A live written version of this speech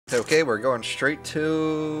Okay, we're going straight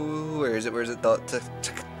to... Where is it? Where is it? I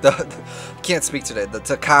can't speak today. The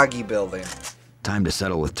Takagi building. Time to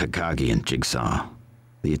settle with Takagi and Jigsaw.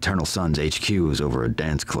 The Eternal Sun's HQ is over a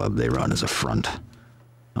dance club they run as a front.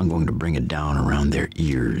 I'm going to bring it down around their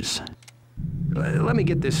ears. Let me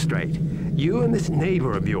get this straight. You and this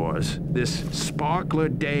neighbor of yours, this Sparkler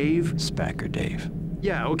Dave... Spacker Dave.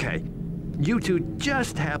 Yeah, okay. You two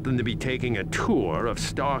just happened to be taking a tour of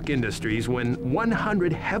Stark Industries when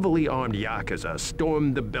 100 heavily armed Yakuza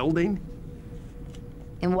stormed the building?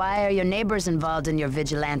 And why are your neighbors involved in your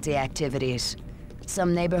vigilante activities?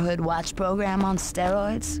 Some neighborhood watch program on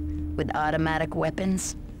steroids? With automatic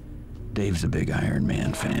weapons? Dave's a big Iron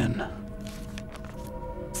Man fan.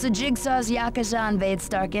 So Jigsaw's Yakuza invade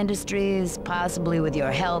Stark Industries, possibly with your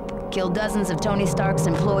help, kill dozens of Tony Stark's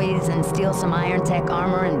employees and steal some Iron Tech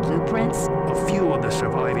armor and blueprints? A few of the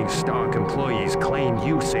surviving Stark employees claim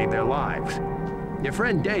you saved their lives. Your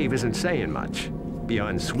friend Dave isn't saying much,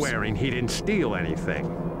 beyond swearing he didn't steal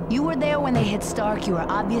anything. You were there when they hit Stark, you were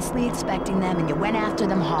obviously expecting them, and you went after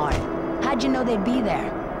them hard. How'd you know they'd be there?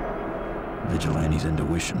 Vigilante's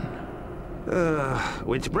intuition.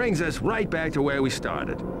 Which brings us right back to where we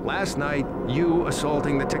started. Last night, you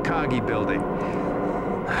assaulting the Takagi building.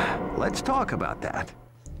 Let's talk about that.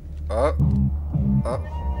 Oh,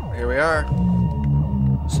 here we are.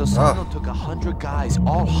 So Sano took 100 guys,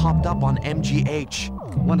 all hopped up on MGH.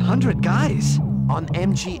 100 guys? On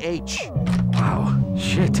MGH. Wow,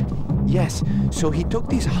 shit. Yes, so he took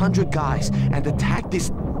these 100 guys and attacked this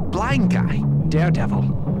blind guy.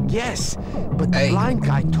 Daredevil. Yes, but the blind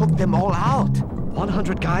guy took them all out.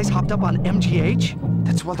 100 guys hopped up on MGH?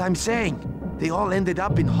 That's what I'm saying. They all ended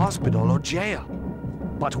up in hospital or jail.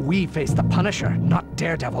 But we face the Punisher, not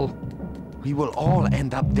Daredevil. We will all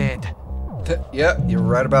end up dead. Yeah, you're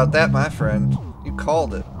right about that, my friend. You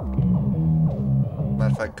called it.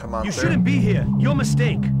 Mind if I come on You through? shouldn't be here. Your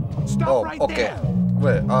mistake. Stop right okay. there.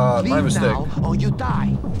 Wait, my Leave mistake. now, or you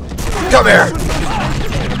die. Come here!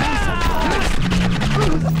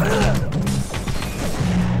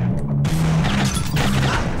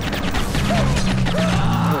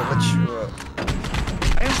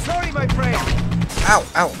 I am sorry, my friend. Ow,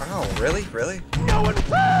 ow, ow, really? Really? No one.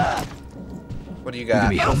 What do you You can got?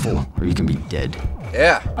 be helpful, or you can be dead.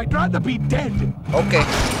 Yeah, I'd rather be dead. okay.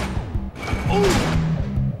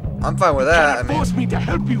 I'm fine with that. I mean, Force me to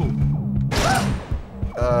help you.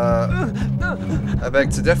 I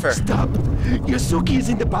beg to differ. Stop. Yasuki is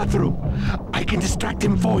in the bathroom. I can distract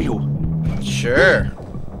him for you. Sure.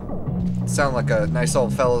 Sound like a nice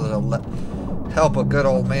old fellow that'll help a good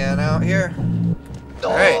old man out here.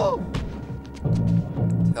 Alright.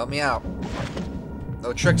 Help me out.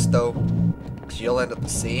 No tricks though, 'cause you'll end up the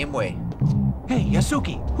same way. Hey,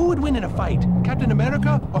 Yasuki, who would win in a fight? Captain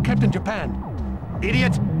America or Captain Japan?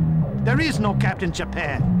 Idiot! There is no Captain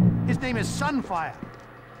Japan. His name is Sunfire.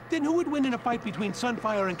 Then who would win in a fight between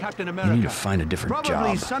Sunfire and Captain America? You need to find a different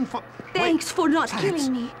Probably job. Sunfire. Thanks for not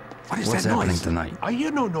killing me. What is What's that happening noise? tonight? I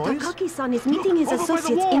hear no noise. Takagi-san is meeting his over by the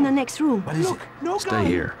associates wall. in the next room. What is it? No Stay guy.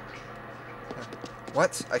 here.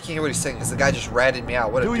 What? I can't hear what he's saying, because the guy just ratted me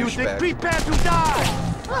out. What a Do you think douchebag. prepare to die?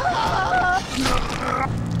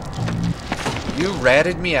 You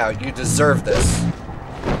ratted me out. You deserve this.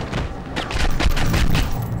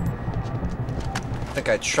 I think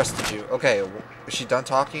I trusted you. Okay, is she done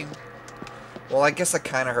talking? Well, I guess I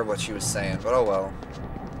kind of heard what she was saying, but oh well.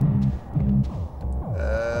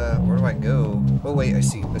 Where do I go? Oh wait, I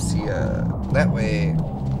see, that way.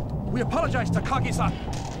 We apologize, Takagi-san.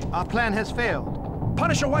 Our plan has failed.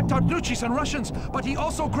 Punisher wiped out Luccis and Russians, but he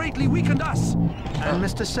also greatly weakened us. And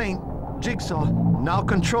Mr. Saint, Jigsaw, now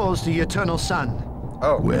controls the Eternal Sun.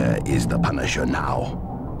 Oh. Where is the Punisher now?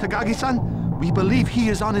 Takagi-san, we believe he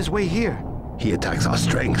is on his way here. He attacks our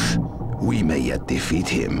strength. We may yet defeat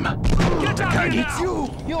him. Get out here, it's you!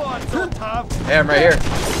 You are so tough. Hey, I'm right here.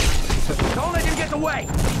 Don't let him get away.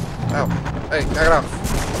 Ow. Hey, knock it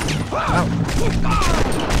off. Ow.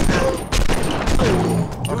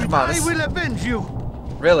 Oh, come on. I will avenge you.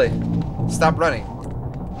 Really? Stop running.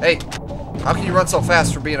 Hey, how can you run so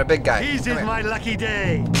fast for being a big guy? This Come is here. my lucky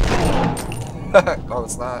day. Oh,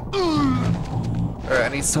 it's not. Alright, I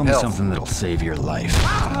need Tell some me help. something that'll save your life.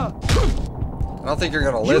 I don't think you're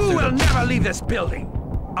gonna live You through will the... never leave this building.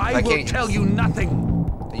 I will can't- tell you nothing.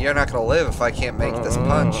 You're not gonna live if I can't make this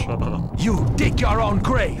punch. You dig your own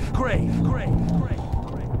grave. Grave.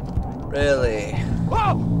 Really?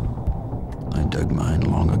 Oh! I dug mine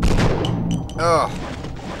long ago. Oh.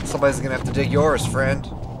 Somebody's gonna have to dig yours, friend.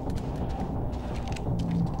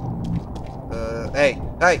 Hey!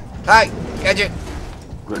 Gadget!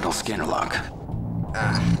 Retinal scanner lock.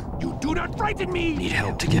 Ah. You Do not frighten me! Need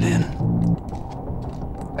help to get in.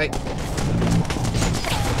 Hey.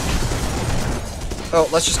 Oh,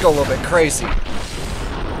 let's just go a little bit crazy.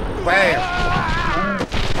 Bam!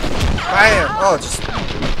 Bam! Oh, just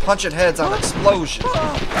punching heads on explosion.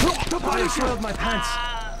 I soiled my pants.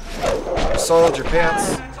 Soiled your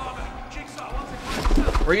pants.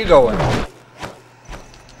 Where you going?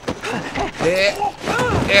 Yeah.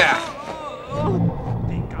 Yeah.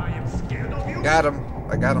 Got him.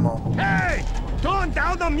 I got them all. Hey! Turn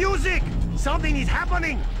down the music! Something is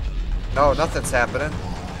happening! No, nothing's happening.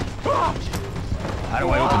 How do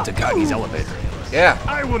I open Takagi's elevator? Yeah,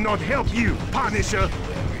 I will not help you, Punisher!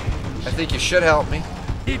 I think you should help me.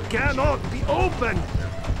 It cannot be opened!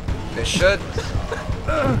 It should.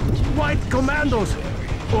 White commandos!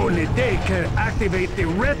 Only they can activate the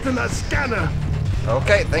retina scanner!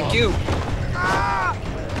 Okay, thank you.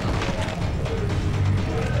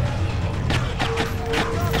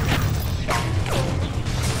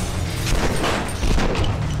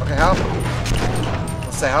 Okay,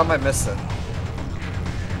 let's say, how am I missing?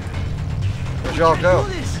 Where'd y'all go?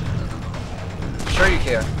 Sure you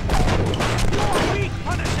can.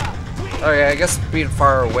 Okay, I guess being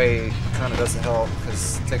far away kind of doesn't help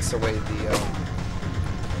because it takes away the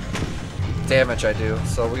damage I do.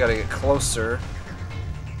 So we gotta get closer.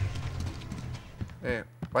 Hey,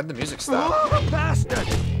 why'd the music stop?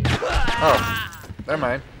 Oh, never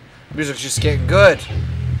mind. Music's just getting good.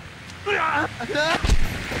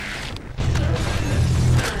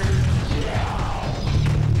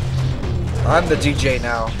 I'm the DJ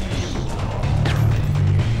now.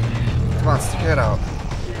 Come on, stick your head out.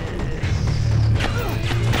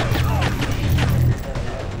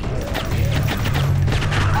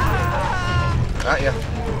 Got ya.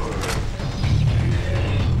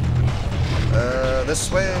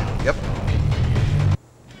 This way? Yep.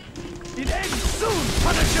 It ends soon,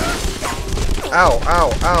 Punisher! Ow, ow,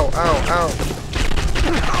 ow, ow, ow.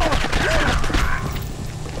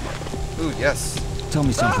 Ooh, yes. Tell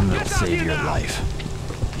me something that'll save your life.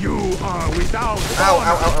 You are without Ow,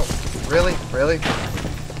 ow, ow, ow. Really? Really?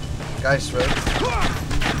 Guys, really?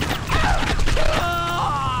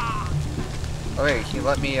 Okay, can you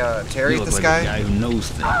let me interrogate this guy? A guy who knows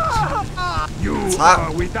things. You It's hot.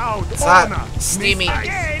 are without It's hot. honor. Steamy.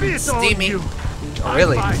 Miss on Steamy. you. Oh,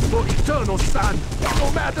 really? I fight for eternal sun,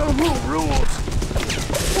 no matter who rules.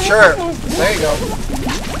 Sure. There you go.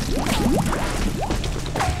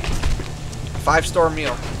 5-star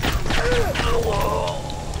meal.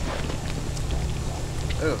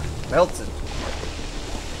 Ooh, melted.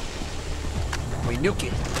 We nuke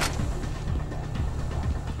it.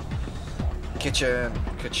 Kitchen.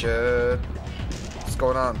 What's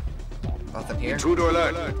going on? Nothing here? Intruder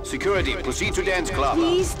alert. Security, proceed to dance club.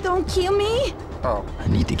 Please don't kill me. Oh. I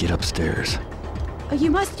need to get upstairs.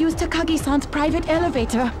 You must use Takagi-san's private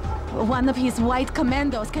elevator. One of his white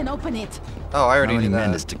commandos can open it. Oh, I already How many knew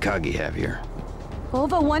men that. does Takagi have here?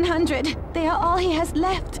 Over 100. They are all he has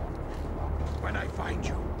left. When I find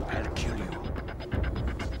you, I'll kill you.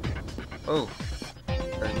 Oh.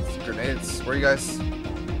 Grenades. Where are you guys?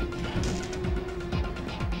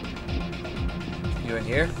 You in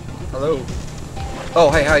here? Hello. Oh,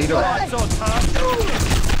 hey, how you doing?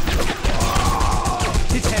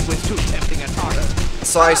 His head was too tempting a target.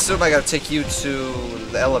 So I assume I gotta take you to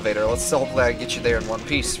the elevator. Let's hopefully I can get you there in one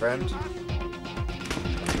piece, friend.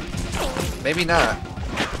 Maybe not.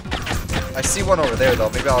 I see one over there though.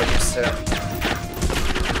 Maybe I'll use him.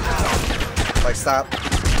 Like, stop.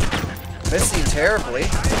 Missing terribly.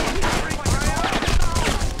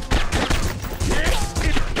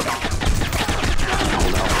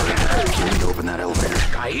 You need to open that elevator.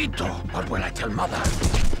 What will I tell mother?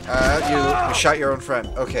 You shot your own friend.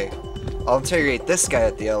 Okay. I'll interrogate this guy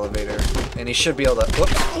at the elevator, and he should be able to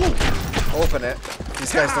open it.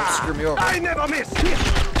 These guys don't screw me over. I never miss.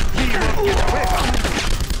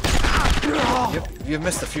 You've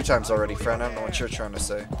missed a few times already, friend. I don't know what you're trying to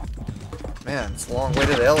say. Man, it's a long way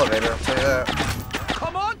to the elevator, I'll tell you that.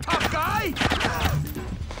 Come on, tough guy!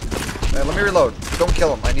 Hey, let me reload. Don't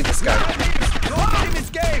kill him. I need this guy. Don't let him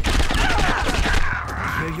escape!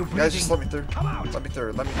 Guys, just let me through. Let me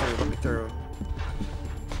through. Let me through. Let me through.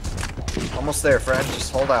 Almost there, friend.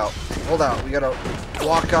 Just hold out. Hold out. We gotta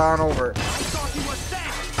walk on over.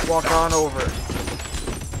 Walk on over.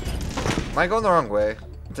 Am I going the wrong way?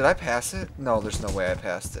 Did I pass it? No, there's no way I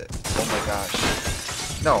passed it. Oh my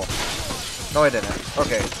gosh. No. No, I didn't.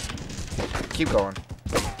 Okay. Keep going.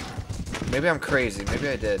 Maybe I'm crazy. Maybe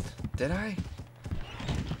I did. Did I?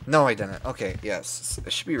 No, I didn't. Okay, yes.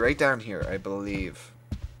 It should be right down here, I believe.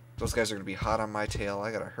 Those guys are going to be hot on my tail.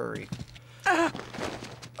 I gotta hurry.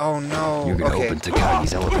 Oh no. You're gonna Okay. open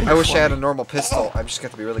Takagi's elevator. I wish I for had a me. normal pistol. I just got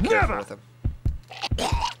to be really careful with him.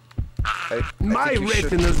 I My think you should-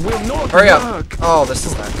 retinas will not Hurry up! work. Oh, this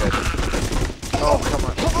is not good. Oh, come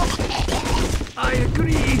on. I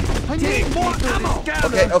agree. I need more ammo.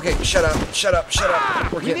 Okay, okay, shut up, shut up, shut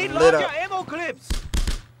up. We're We need getting lit larger up. ammo clips.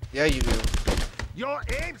 Yeah, you do. Your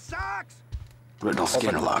aim sucks. Riddle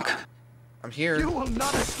scanner lock. I'm here. You will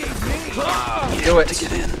not escape me. Do it. To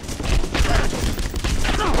get in.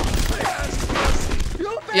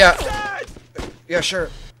 Yeah. Yeah, sure.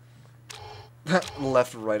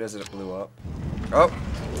 Left, right as it blew up. Oh.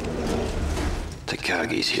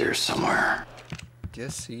 Takagi's here somewhere.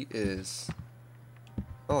 Guess he is.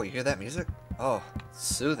 Oh, you hear that music? Oh,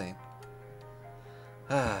 soothing.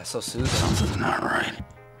 Ah, so soothing. Something's not right.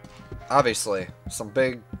 Obviously, some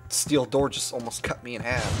big steel door just almost cut me in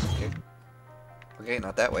half. Okay. Okay,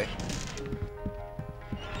 not that way.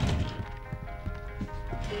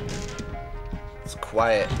 It's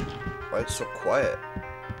quiet. Why is it so quiet?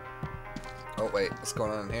 Oh wait, what's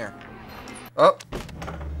going on in here? Oh!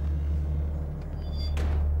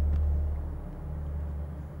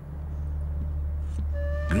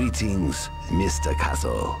 Greetings, Mr.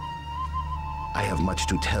 Castle. I have much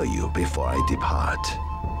to tell you before I depart.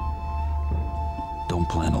 Don't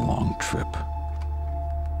plan a long trip.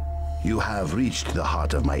 You have reached the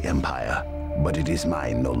heart of my empire, but it is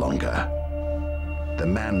mine no longer. The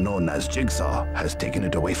man known as Jigsaw has taken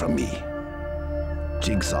it away from me.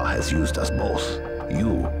 Jigsaw has used us both.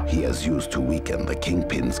 You, he has used to weaken the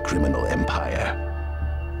Kingpin's criminal empire.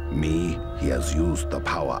 Me, he has used the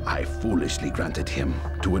power I foolishly granted him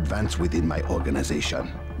to advance within my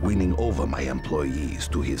organization, winning over my employees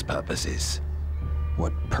to his purposes.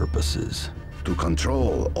 What purposes? To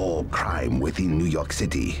control all crime within New York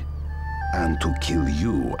City, and to kill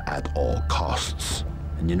you at all costs.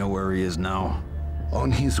 And you know where he is now?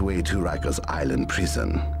 On his way to Rikers Island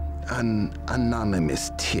prison, an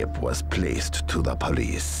anonymous tip was placed to the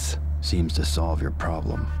police. Seems to solve your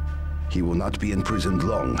problem. He will not be imprisoned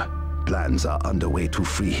long. Plans are underway to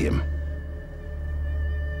free him.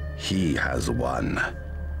 He has won.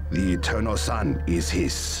 The Eternal Sun is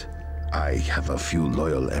his. I have a few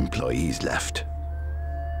loyal employees left.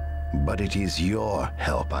 But it is your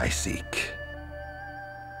help I seek.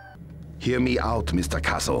 Hear me out, Mr.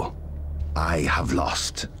 Castle. I have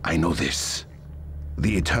lost. I know this.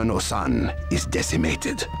 The Eternal Sun is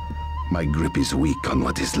decimated. My grip is weak on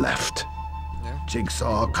what is left.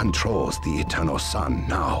 Jigsaw controls the Eternal Sun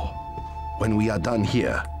now. When we are done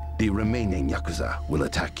here, the remaining Yakuza will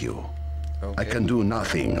attack you. Okay. I can do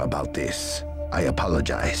nothing about this. I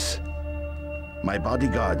apologize. My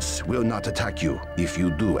bodyguards will not attack you if you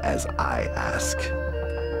do as I ask.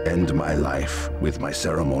 End my life with my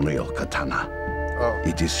ceremonial katana. Oh.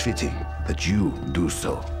 It is fitting that you do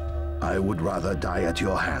so. I would rather die at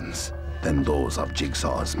your hands than those of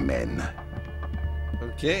Jigsaw's men.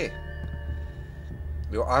 Okay.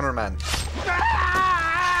 Your honor, man.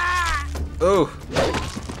 Ooh.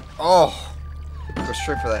 Oh. Go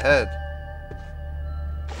straight for the head.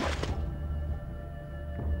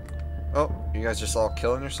 Oh, you guys just all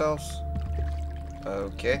killing yourselves?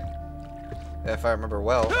 Okay. Yeah, if I remember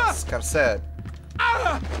well, it's kind of sad.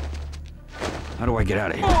 How do I get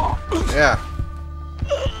out of here? Yeah.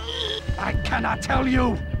 I cannot tell you.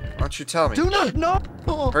 Why don't you tell me? Do not know.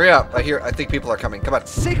 Hurry up. I think people are coming. Come on.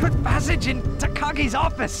 Secret passage in Takagi's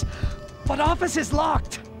office. But office is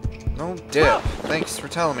locked. No dip. Thanks for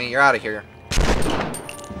telling me. You're out of here.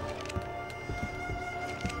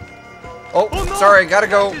 Oh, no! sorry. Gotta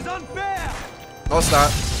go. This is unfair. No, it's not.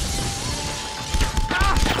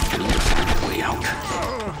 Way out.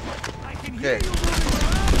 Okay.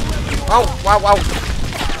 Oh, wow, wow.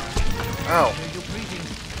 Ow.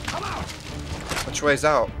 Which way's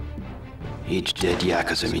out? Each dead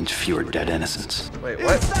Yakuza means fewer dead innocents. Wait,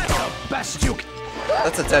 what? Best you.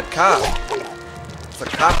 That's a dead cop. It's a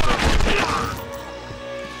cop thing.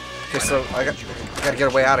 Okay, so I gotta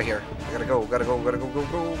get a way out of here. I gotta go,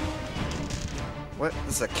 go. What?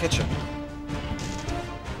 This is a kitchen.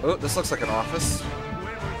 Oh, this looks like an office.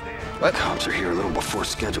 What? Cops are here a little before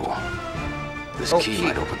schedule. This Oh, key key.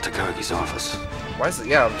 might open Takagi's office. Why is it?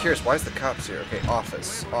 Yeah, I'm curious. Why is the cops here? Okay,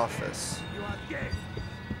 office.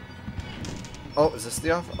 Oh, is this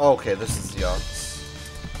the office? Oh, okay, this is the office.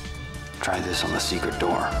 Try this on the secret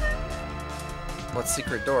door. What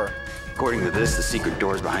secret door? According to this, the secret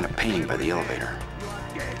door is behind a painting by the elevator.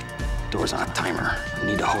 Door's on a timer. You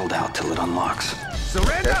need to hold out till it unlocks.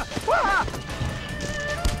 Surrender.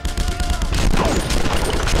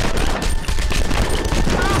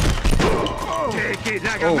 Take it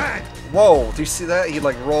like a Oh. man. Whoa, do you see that? He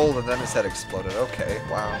like rolled and then his head exploded. Okay,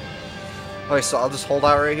 wow. Okay, so I'll just hold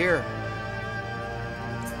out right here.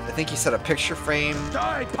 I think he said a picture frame in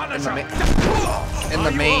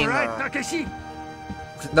the main.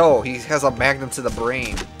 No, he has a magnum to the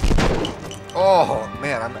brain. Oh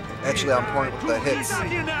man, I'm actually on point with the hits.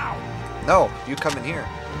 No, you come in here.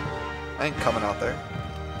 I ain't coming out there.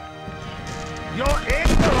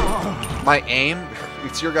 My aim?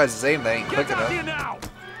 It's your guys' aim that ain't quick enough.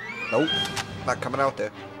 Nope, not coming out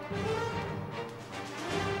there.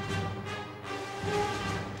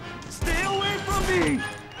 Stay away from me!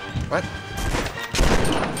 What?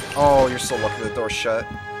 Oh, you're so lucky the door's shut.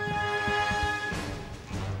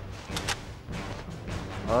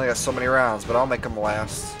 I only got so many rounds, but I'll make them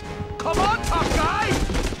last. Come on, tough guy!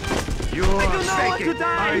 You are faking.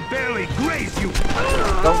 I barely grazed you.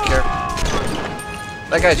 Don't care.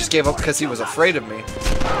 That guy just gave up because he was afraid of me.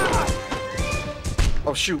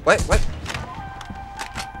 Oh shoot! What? What?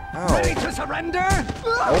 Oh. Ready to surrender?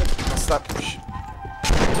 Nope. Stop.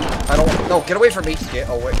 I don't. No, get away from me. Get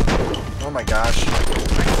away. Oh my gosh.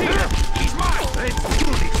 He's mine.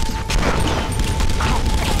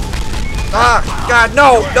 Ah! God,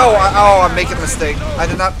 no! No! Oh, I'm making a mistake. I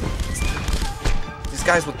did not. These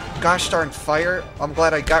guys with gosh darn fire. I'm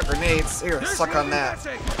glad I got grenades. Here, suck on that.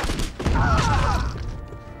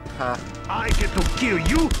 Huh. I get to kill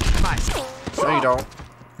you myself. No, you don't.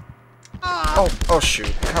 Oh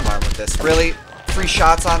shoot. Come on with this. Really? 3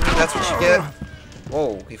 shots on me? That's what you get?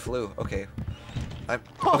 Whoa, he flew. Okay.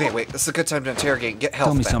 Okay, wait. This is a good time to interrogate and get health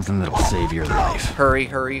Tell me back. something that'll save your life. Hurry,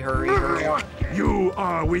 hurry, hurry, hurry. You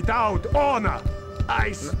are without honor.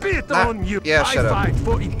 I spit on you. Yeah, I shut up. fight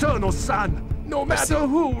for eternal sun, no matter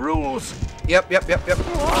who rules. Yep.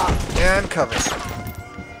 And cover.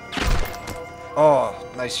 Oh,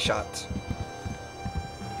 nice shot.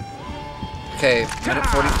 Okay,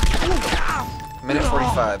 minute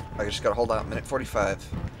 45. I just gotta hold out. Minute 45.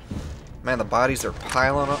 Man, the bodies are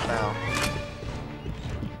piling up now.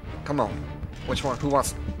 Come on. Which one? Who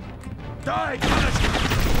wants? Die!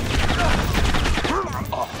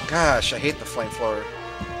 Oh gosh, I hate the flamethrower.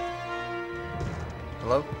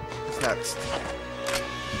 Hello? Who's next?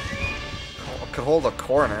 I could hold a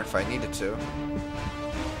corner if I needed to.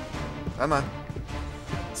 Come on.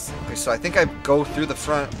 Okay, so I think I go through the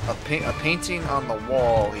front. A painting on the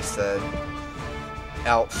wall, he said.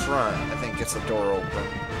 Out front, I think gets the door open.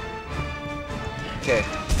 Okay.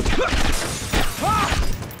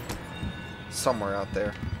 Somewhere out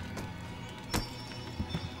there.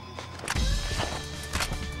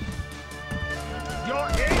 You're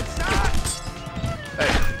inside.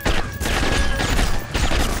 Hey.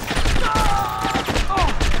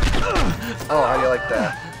 Oh, how do you like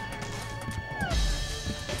that?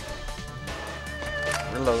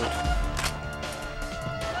 Reload.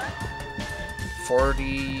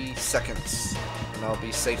 40 seconds, and I'll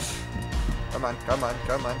be safe. Come on, come on,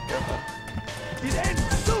 come on, come on. It ends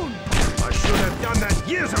soon. I should have done that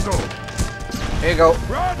years ago. Here you go.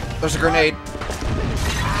 Run. There's a grenade.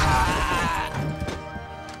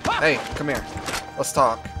 Hey, come here. Let's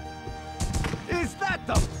talk. Is that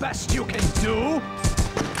the best you can do?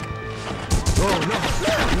 Oh no.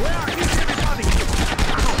 Where is everybody?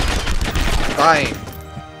 Dying.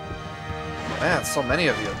 Man, so many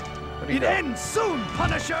of you. What do you It got? ends soon,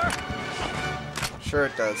 Punisher! Sure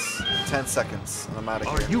it does. 10 seconds, and I'm out of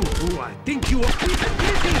Are here. you who I think you are?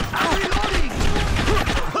 I'm reloading!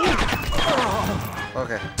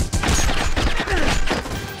 Okay.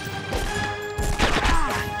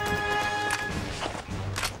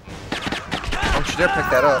 Don't you dare pick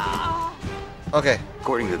that up. Okay.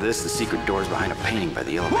 According to this, the secret door's behind a painting by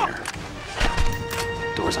the elevator.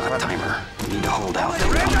 Door's on a timer. You need to hold out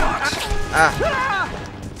till it unlocks. Ah.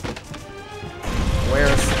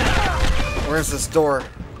 Where's this door?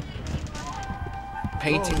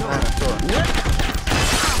 Painting behind a door.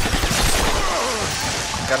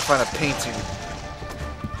 Gotta find a painting.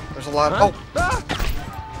 There's a lot. Oh!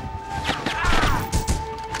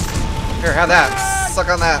 Here, have that. Suck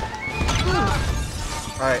on that.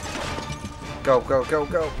 Alright. Go, go, go,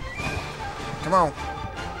 go. Come on.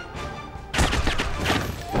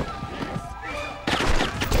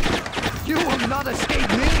 You will not escape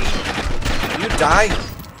me! You die?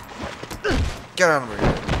 Get out of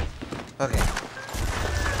here. Okay.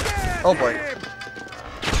 Oh boy.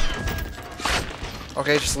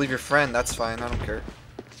 Okay, just leave your friend. That's fine. I don't care.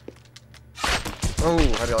 Oh,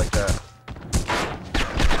 how do you like that?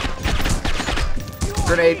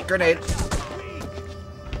 Grenade, grenade.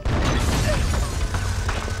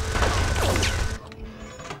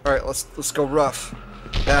 All right, let's go rough.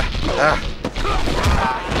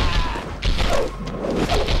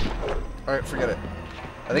 Alright, forget it.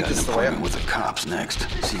 I think this is the way up. With the cops next.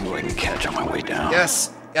 See who I can catch on my way down.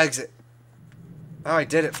 Yes! Exit. Oh, I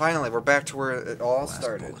did it finally. We're back to where it all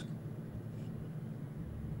started.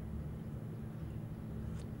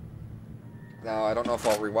 Now, I don't know if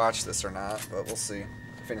I'll rewatch this or not, but we'll see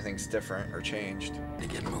if anything's different or changed. To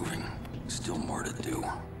get moving. Still more to do.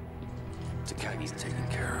 Takagi's taken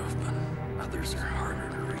care of, but others are harder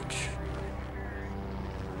to reach.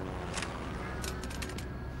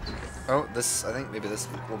 Oh, this, I think maybe this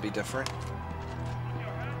will be different.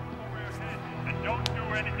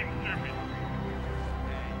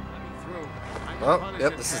 Oh,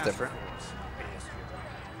 yep, this is different.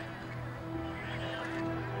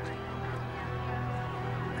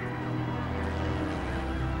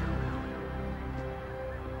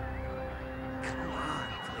 Come on,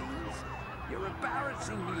 please. You're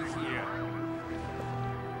embarrassing me here.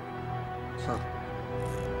 Huh.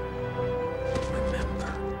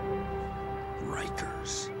 Remember,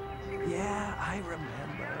 Rikers. Yeah, I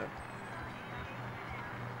remember.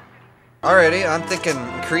 Alrighty, I'm thinking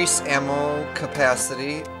increase ammo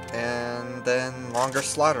capacity and then longer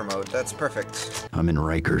slaughter mode. That's perfect. I'm in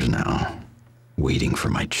Rikers now, waiting for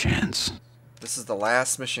my chance. This is the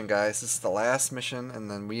last mission, guys. This is the last mission,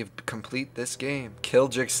 and then we complete this game. Kill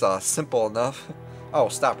Jigsaw. Simple enough. Oh,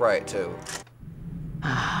 stop right, too.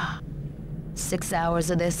 6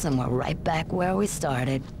 hours of this, and we're right back where we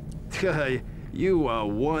started. You are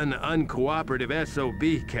one uncooperative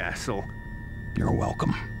SOB, Castle. You're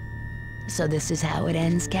welcome. So this is how it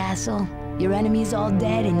ends, Castle? Your enemy's all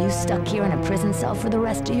dead, and you stuck here in a prison cell for the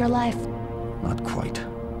rest of your life? Not quite.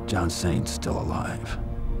 John Saint's still alive.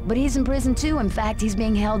 But he's in prison too. In fact, he's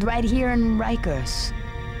being held right here in Rikers.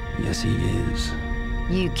 Yes, he is.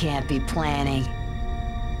 You can't be planning.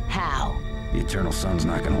 How? The Eternal Sun's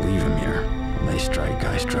not gonna leave him here. When they strike,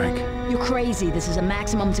 I strike. You're crazy. This is a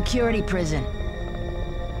maximum security prison.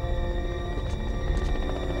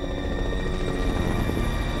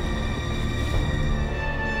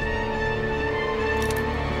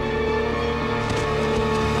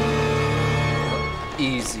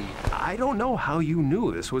 Easy. I don't know how you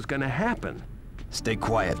knew this was gonna happen. Stay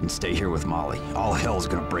quiet and stay here with Molly. All hell's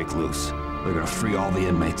gonna break loose. They're gonna free all the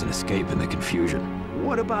inmates and escape in the confusion.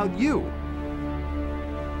 What about you?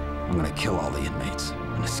 I'm gonna kill all the inmates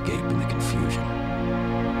and escape in the confusion.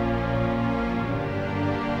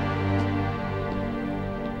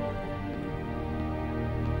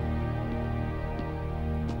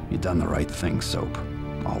 You done the right thing, Soap,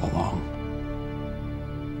 all along.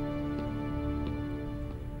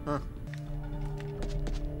 Huh.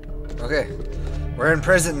 Okay, we're in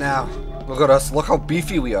prison now. Look at us. Look how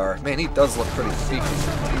beefy we are. Man, he does look pretty beefy.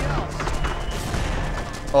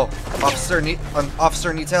 Oh, officer needs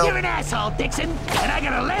help. You're an asshole, Dixon, and I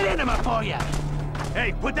got a lead enema for you.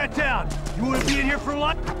 Hey, put that down. You want to be in here for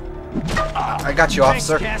lunch? I got you,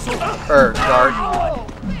 officer. Thanks, Guard. How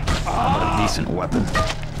about a decent weapon?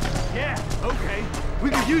 Yeah, okay. We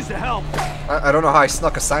could use the help. I don't know how I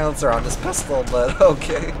snuck a silencer on this pistol, but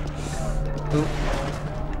okay. Ooh.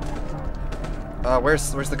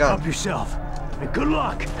 Where's the gun? Help yourself, and good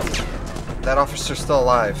luck. That officer's still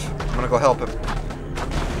alive. I'm gonna go help him.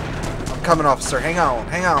 I'm coming, officer. Hang on.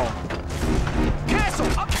 Castle,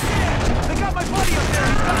 upstairs! They got my buddy up there.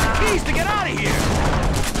 He's got the keys to get out of here.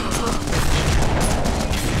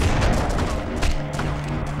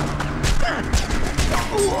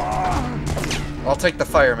 I'll take the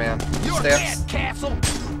fire, man. You're dead, Castle.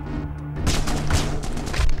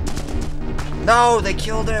 No, they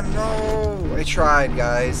killed him. No, I tried,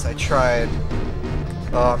 guys. I tried.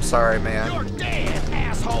 Oh, I'm sorry, man. You're dead,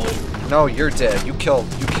 asshole. No, you're dead. You killed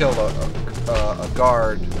a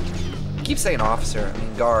guard. I keep saying officer. I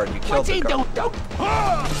mean guard. You killed the guard.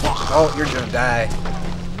 Oh, you're gonna die.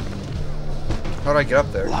 How do I get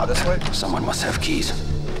up there? Locked. This way? Someone must have keys.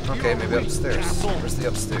 Okay, maybe upstairs. Where's the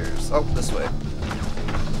upstairs? Oh, this way.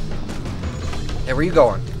 Hey, where you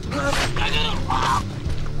going?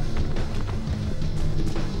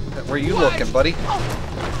 Where you looking, buddy?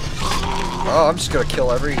 Oh, I'm just gonna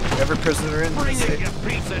kill every prisoner in Bring this. it, you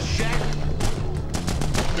piece of shit.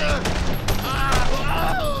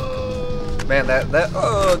 Man,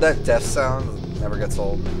 that death sound never gets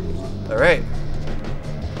old. All right,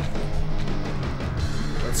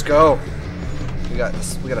 let's go. We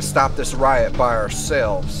gotta stop this riot by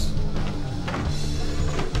ourselves.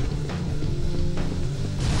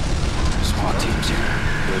 SWAT teams here.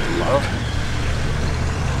 Good luck.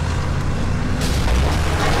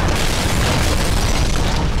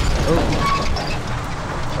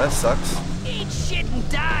 Oh, that sucks. Eat shit and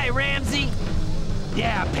die, Ramsey.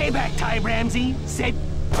 Yeah, payback time, Ramsey. Say, is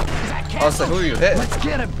that I was like, who are you hitting? Let's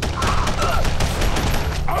get him.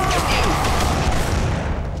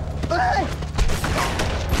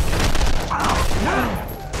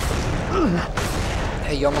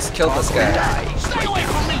 Hey, you almost killed this guy. Stay away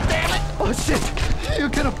from me, damn it! Oh shit! You're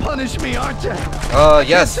gonna punish me, aren't you?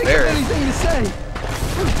 Yes, Can't think very. of anything to say.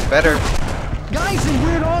 Better. Guys in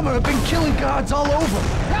weird armor have been killing guards all over.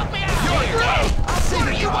 Help me out! You're I'll see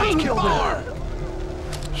the you guards waiting killed for?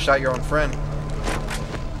 them. Shot your own friend.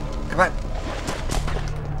 Come on.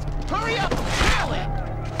 Hurry up! Kill it!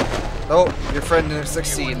 Oh, your friend didn't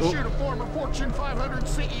succeed. You wouldn't shoot a former Fortune 500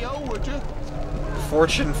 CEO, would you?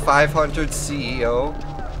 Fortune 500 CEO.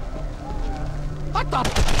 What the?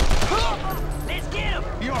 Let's get him!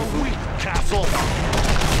 You're weak, Castle.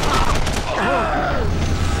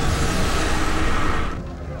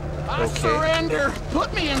 I surrender.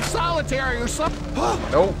 Put me in solitary or something.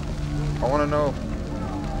 Nope. I want to know.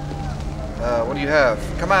 What do you have?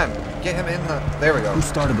 Come on. Get him in the... There we go. Who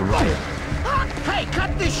started the riot? Hey,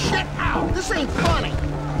 cut this shit out. This ain't funny.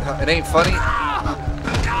 It ain't funny.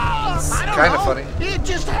 It's kind of funny. It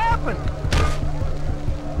just happened.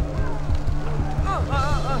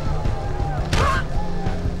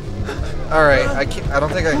 All right. I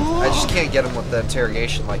don't think I just can't get him with the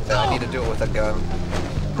interrogation like that. I need to do it with a gun.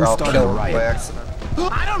 Or I'll kill him by accident.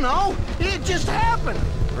 I don't know. It just happened.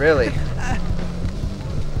 Really?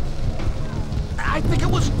 I think it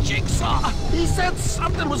was Jigsaw. He said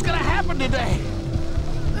something was gonna happen today.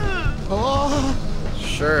 Oh.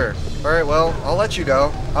 Sure. All right. Well, I'll let you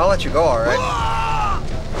go. All right.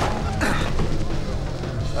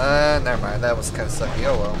 Never mind. That was kind of sucky.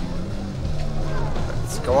 Oh well.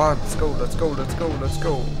 Let's go on. Let's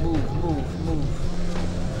go. Move.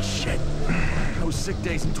 Shit. No sick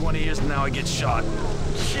days in 20 years and now I get shot.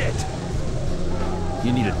 Shit.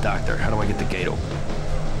 You need a doctor. How do I get the gate open?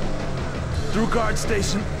 Through guard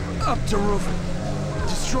station, up to roof.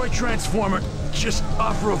 Destroy transformer, just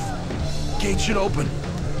off roof. Gate should open.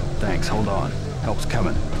 Thanks, hold on. Help's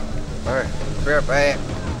coming. Alright, be right back.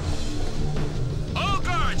 All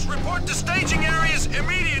guards, report to staging areas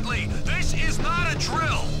immediately. This is not a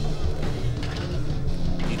drill.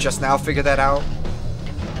 You just now figured that out?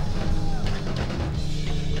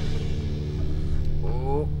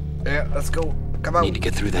 Oh, yeah, let's go. Come on. Need to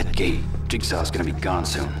get through that gate. Jigsaw's gonna be gone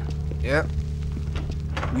soon. Yeah.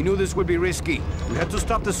 We knew this would be risky. We had to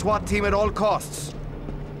stop the SWAT team at all costs.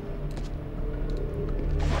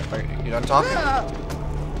 Are you done talking?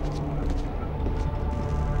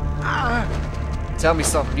 Tell me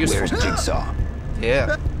something useful. Where's Jigsaw?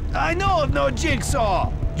 Yeah. I know of no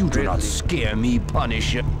Jigsaw. You do not Scare me,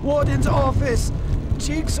 Punisher. Warden's office.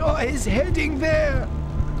 Jigsaw is heading there.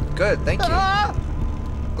 Good, thank you.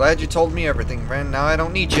 Glad you told me everything, friend. Now I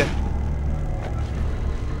don't need you.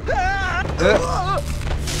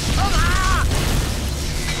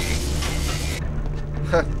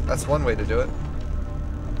 That's one way to do it.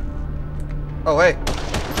 Oh, hey.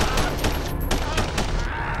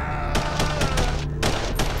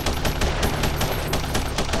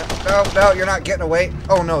 No, you're not getting away.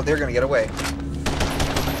 Oh, no, they're gonna get away.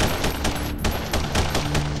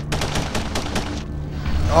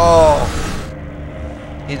 Oh.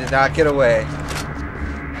 He did not get away.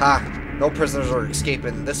 Ha. No prisoners are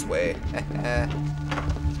escaping this way.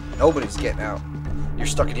 Nobody's getting out. You're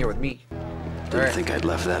stuck in here with me. Didn't think I'd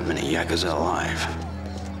left that many Yakuza alive.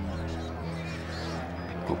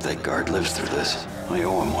 Hope that guard lives through this. I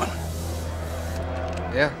owe him one.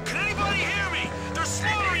 Yeah. Can anybody hear me? They're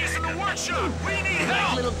slaughtering us in the workshop. We need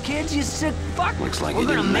help. Little kids, you sick fuck. Looks like he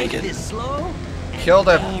didn't make it. This slow. Killed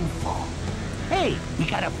him. Painful. Hey, we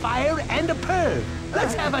got a fire and a perv.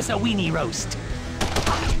 Let's have us a weenie roast.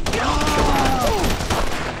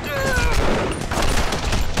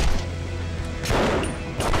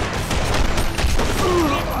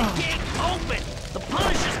 Get open! The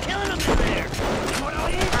Punisher's killing them in there!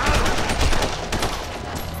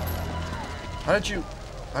 How'd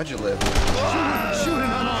you live?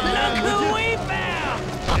 Shooting on all. Look who we found!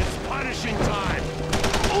 It's punishing time.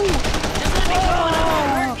 Just let me go and I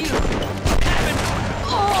won't hurt you!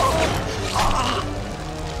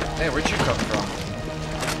 Hey, where'd you come from?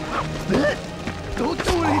 Don't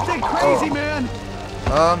do anything crazy, man!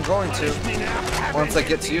 I'm going to. Once I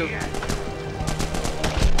get to you.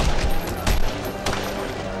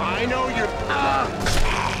 I know you're...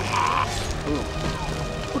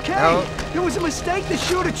 Okay, No. it was a mistake to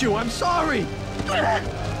shoot at you. I'm sorry.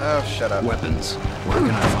 Oh, shut up. Weapons. Where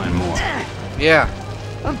can I find more? Yeah.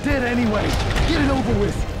 I'm dead anyway. Get it over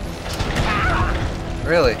with.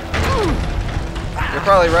 Really? You're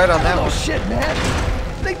probably right on that Oh one. shit, man.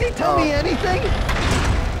 Think they tell me anything?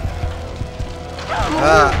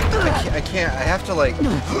 I can't. I have to, like,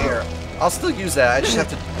 here. I'll still use that. I just have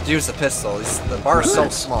to use the pistol. The bar is so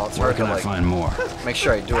small. It's Where hard to can I find more? make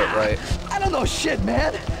sure I do it right. I don't know shit,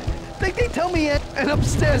 man. They tell me an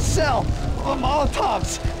upstairs cell.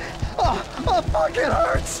 Molotovs. Oh, fuck, it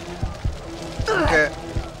hurts. Okay.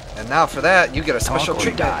 And now for that, you get a special Talk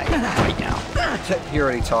or treatment. die right now. He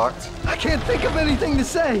already talked. I can't think of anything to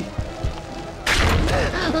say.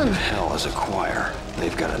 Who the hell is a choir?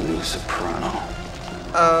 They've got a new soprano.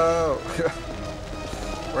 Oh.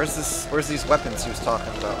 Where's these weapons he was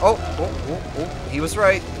talking about? Oh, he was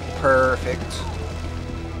right. Perfect.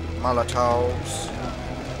 Molotovs.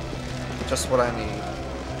 Just what I need.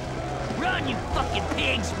 Run, you fucking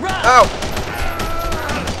pigs! Run! Oh!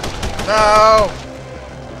 No!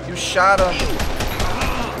 You shot him.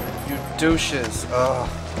 You douches. Ugh.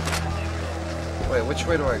 Wait, which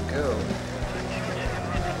way do I go?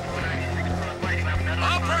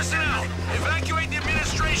 All personnel, evacuate the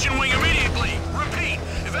administration wing immediately. Repeat,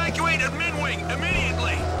 evacuate admin wing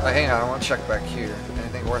immediately. Oh, hang on, I want to check back here.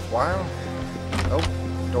 Anything worthwhile? Nope.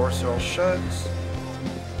 Doors are all shut.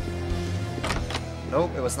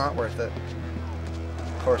 Nope, it was not worth it.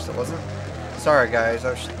 Of course it wasn't. Sorry guys,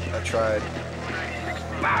 I tried.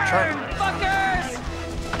 Fuckers!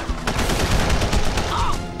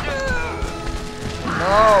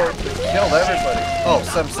 No! He killed everybody. Oh,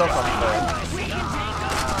 set himself on fire.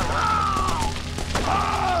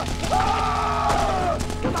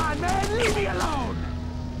 Come on, man, leave me alone!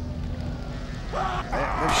 Man,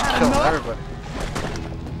 they're just killing everybody.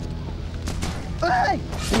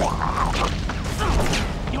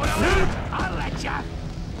 You wanna leave? I'll let ya!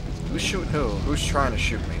 Who's shooting who? Who's trying to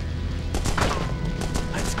shoot me?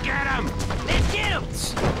 Let's get him! Let's get him!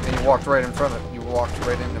 And you walked right in front of You walked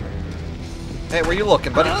right into me. Hey, where you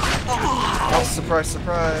looking, buddy? Oh, surprise,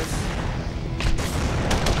 surprise.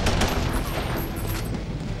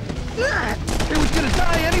 He was gonna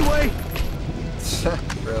die anyway.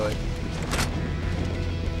 Really?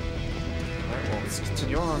 Alright, well, let's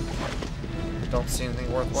continue on. Don't see anything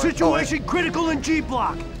worthwhile. Situation critical in G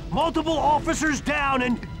block. Multiple officers down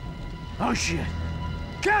and... Oh shit.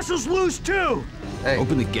 Castle's loose too! Hey.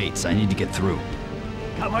 Open the gates. I need to get through.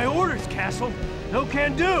 Got my orders, Castle. No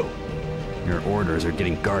can do. Your orders are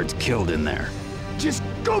getting guards killed in there. Just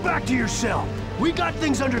go back to your cell. We got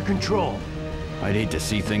things under control. I'd hate to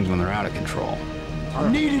see things when they're out of control.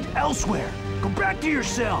 I'm needed elsewhere. Go back to your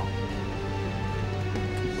cell.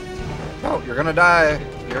 Oh, you're gonna die.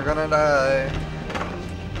 You're gonna die.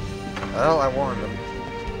 Well, I warned him.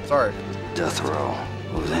 Sorry. Death row.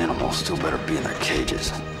 Those animals still better be in their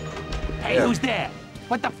cages. Hey, who's there?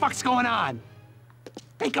 What the fuck's going on?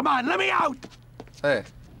 Hey, come on, let me out! Hey.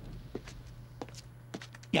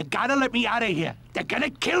 You gotta let me out of here. They're gonna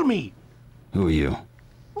kill me. Who are you?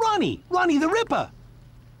 Ronnie the Ripper.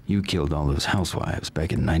 You killed all those housewives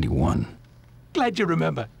back in '91. Glad you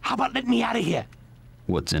remember. How about letting me out of here?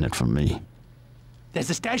 What's in it for me? There's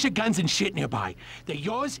a stash of guns and shit nearby. They're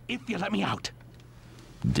yours if you let me out.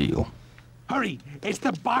 Deal. Hurry, it's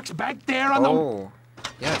the box back there on Oh,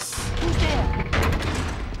 yes. Who's there?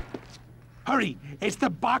 Hurry, it's the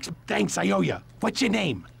box. Thanks, I owe you. What's your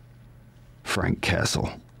name? Frank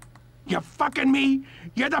Castle. You're fucking me?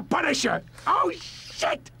 You're the Punisher. Oh,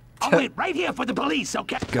 shit! I'll wait right here for the police,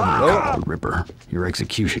 okay? Governor called the Ripper. Your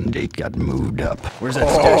execution date got moved up. Where's that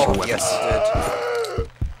stash of weapons? Yes, it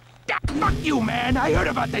did. Fuck you, man. I heard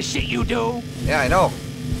about the shit you do. Yeah, I know.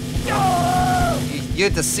 You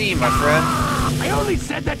had to see, my friend. I only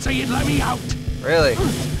said that so you'd let me out. Really?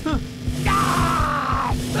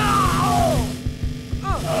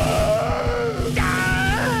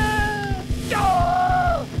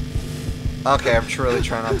 Okay, I'm truly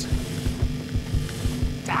trying not to.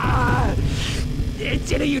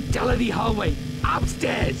 It's in a utility hallway.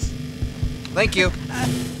 Upstairs. Thank you.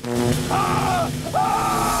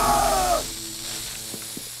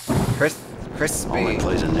 Crispy. Only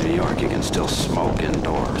place in New York you can still smoke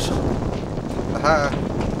indoors. Aha.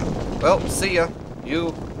 Well, see ya.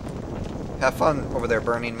 You have fun over there,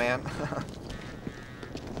 Burning Man.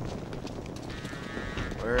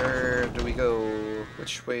 Where do we go?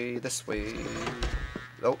 Which way? This way.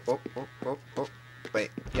 Oh.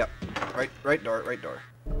 Wait. Yep. Right door.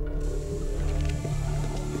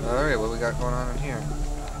 Alright, what we got going on in here?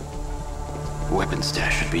 Weapon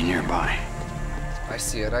stash should be nearby. I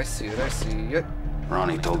see it.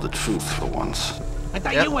 Ronnie told the truth for once. I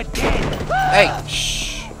thought you were dead. Hey,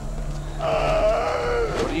 shh.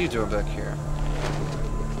 What are you doing back here?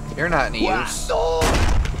 You're not any use.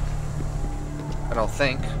 I don't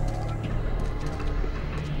think.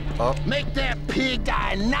 Oh. Make that pig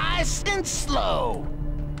die nice and slow.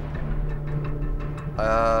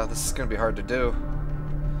 This is gonna be hard to do.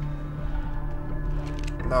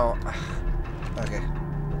 No. Okay.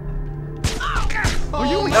 Are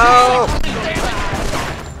you No!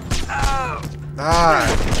 Ah.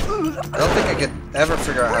 I don't think I could ever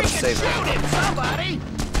figure out how to save him. Somebody!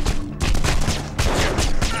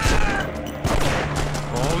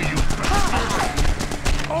 Oh, you...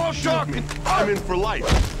 Oh, talking! I'm in for life.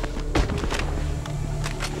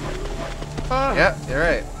 Yeah, you're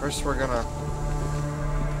right. First we're gonna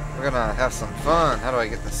have some fun. How do I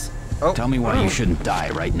get this? Oh. Tell me why you shouldn't die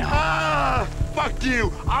right now. Ah! Fuck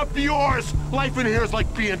you! Up yours! Life in here is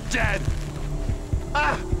like being dead!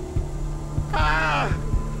 Ah! Ah!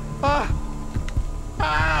 Ah!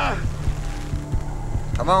 Ah!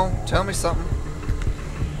 Come on, tell me something.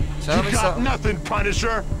 Tell me You got something. nothing,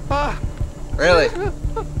 Punisher! Ah! Really?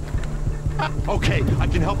 Okay, I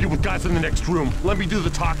can help you with guys in the next room. Let me do the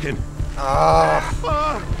talking. Ah.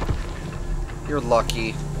 Ah! You're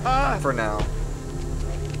lucky. For now.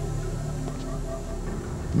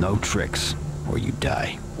 No tricks, or you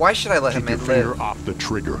die. Why should I let him Keep your in finger live? off the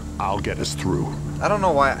trigger. I'll get us through. I don't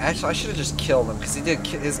know why. Actually, I should have just killed him because he did.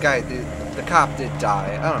 His guy, the cop did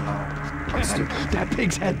die. I don't know. I'm stupid. That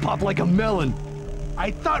pig's head popped like a melon.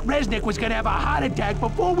 I thought Resnick was gonna have a heart attack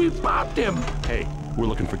before we popped him. Hey, we're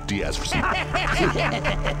looking for Diaz for some...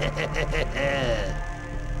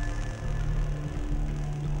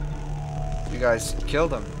 You guys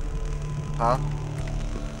killed him, huh?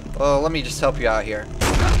 Well, let me just help you out here.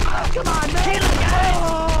 Oh, come on, man!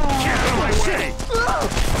 Get out of my way!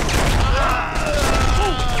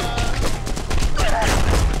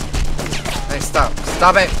 Hey, stop!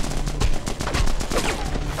 Stop it!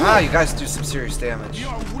 Ah, you guys do some serious damage.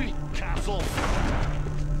 You're weak, Castle.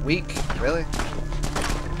 Weak? Really?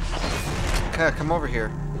 Okay, come over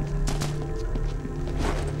here.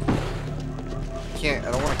 I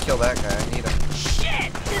don't want to kill that guy. I need him.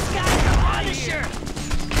 Shit! This guy's the Punisher!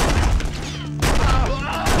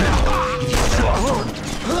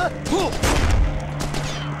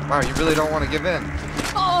 Wow, you really don't want to give in.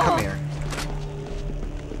 Come here.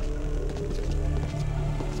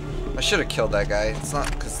 I should have killed that guy. It's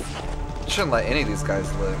not because I shouldn't let any of these guys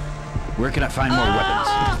live. Where can I find more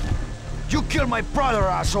weapons? You killed my brother,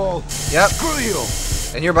 asshole! Yep. Screw you!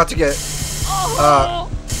 And you're about to get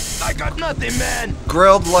I got nothing, man!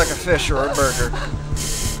 grilled like a fish or a burger.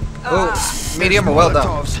 Oh, medium or well done.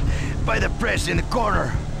 Molotovs by the press in the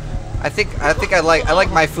corner. I think I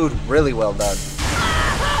like my food really well done.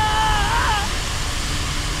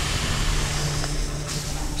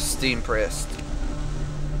 Steam pressed.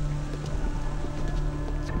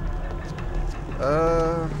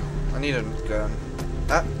 I need a gun.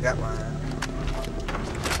 Ah, got one.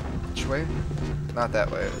 Which way? Not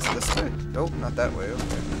that way. Is it this way? Nope, not that way.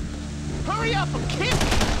 Okay. Hurry up and kick!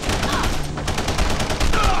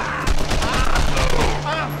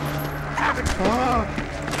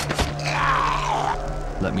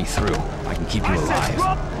 Let me through. I can keep you alive.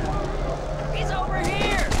 He's over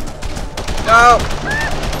here! No!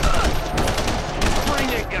 Bring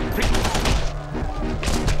it, you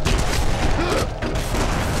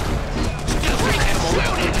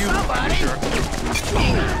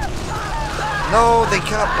No, they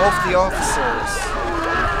got both the officers.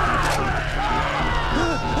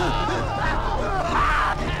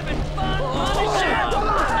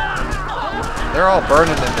 They're all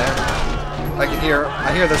burning in there. I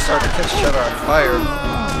hear they're starting to catch each other on fire.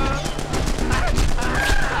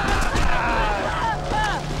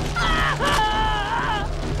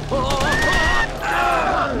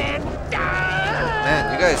 Man,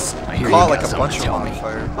 you guys caught like a bunch of them on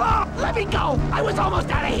fire. Oh, let me go! I was almost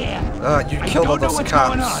out of here! You killed all those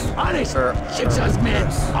cops. Honest, Jigsaw's men,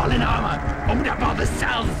 all in armor, opened up all the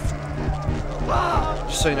cells.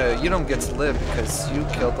 Just so you know, you don't get to live because you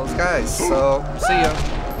killed those guys. So, see ya.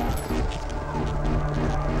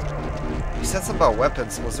 You said something about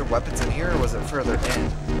weapons. Was there weapons in here or was it further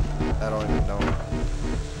in? I don't even know.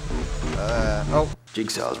 Oh.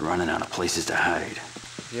 Jigsaw's running out of places to hide.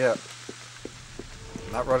 Yeah.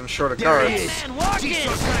 Not running short of guards. Man, walk in!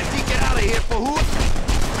 Jigsaw's trying to get out of here for who?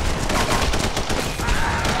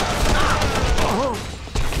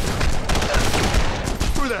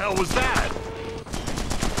 Who the hell was that?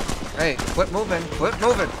 Hey, quit moving. Quit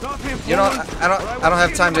moving. You know, I don't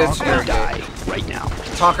have time to interrogate. Die right now.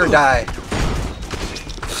 Talk or die.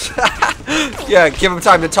 Yeah, give him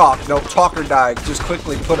time to talk. No, talk or die. Just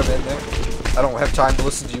quickly put him in there. I don't have time to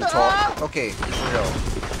listen to you talk. Okay, here we go.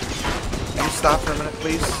 Can you stop for a minute,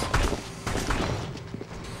 please?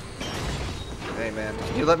 Hey, man,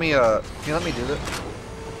 can you let me do this?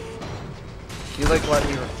 Can you like let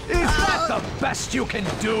me? Is that the best you can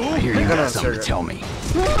do? I hear you got something to tell me.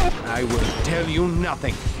 I will tell you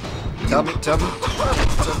nothing. Tell me.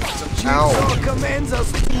 Ow. commands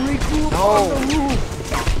us to regroup on the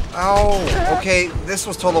roof. Ow. Okay, this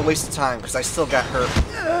was total waste of time because I still got hurt.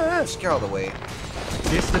 Just get out of the way.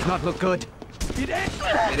 This does not look good.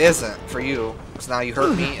 It isn't for you. Because now you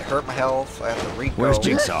hurt me, it hurt my health. I have to re-go. Where's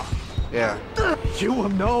Jigsaw? Yeah. You will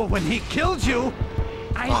know when he kills you.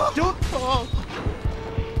 I don't.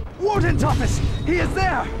 Warden's office. He is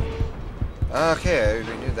there. Okay, I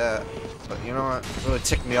already knew that. But you know what? It really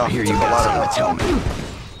ticked me off. Here It you took a go. lot of Tell me.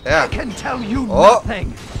 Yeah. I can tell you Oh.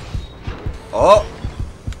 nothing. Oh.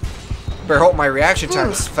 Better hope my reaction time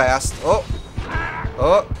is fast. Oh.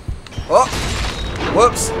 Oh. Oh.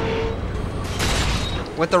 Whoops.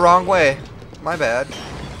 Went the wrong way. My bad.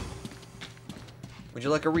 Would you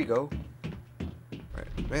like a re-go?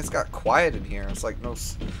 Right. Man, it's got quiet in here. It's like no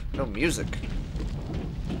music.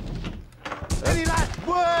 Any last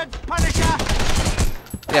words, Punisher?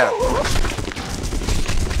 Yeah.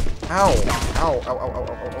 Ow. Ow. Ow. Ow. Ow.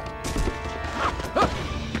 Ow.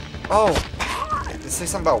 Oh. Did it say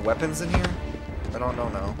something about weapons in here? I don't know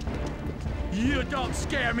now. You don't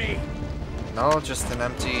scare me. No, just an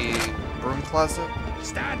empty broom closet.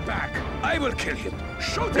 Stand back. I will kill him.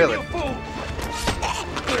 Shoot Really? him,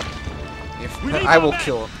 you fool. I will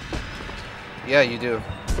kill him. Yeah, you do.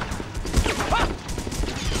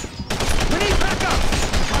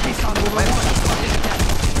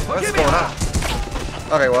 What's going on?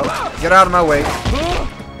 Okay, well, get out of my way.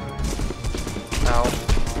 Ow.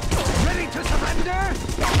 Ready to surrender?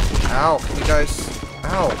 Ow, can you guys...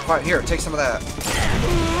 Ow, fine, here, take some of that.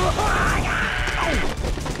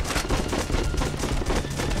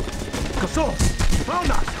 Jigsaw, found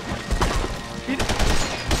us.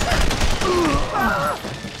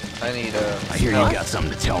 I need I hear you got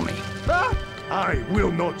something to tell me. I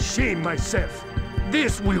will not shame myself.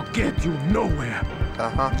 This will get you nowhere.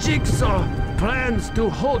 Jigsaw plans to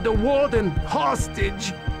hold the warden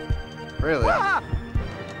hostage. Really? Huh?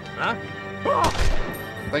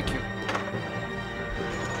 Thank you.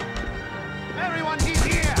 Everyone, he's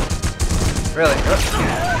here. Really?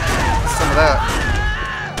 Some of that.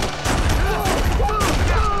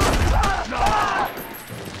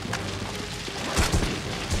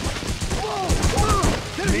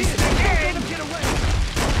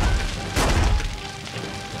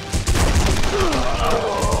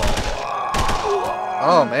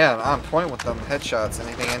 Oh man, on point with them headshots.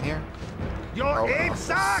 Anything in here? Your aim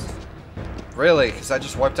sucks. Really? Because I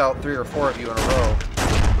just wiped out 3 or 4 of you in a row.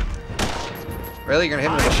 Really? You're gonna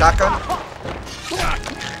hit me with a shotgun?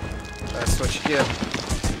 That's what you get.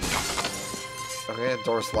 Okay, the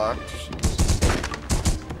door's locked.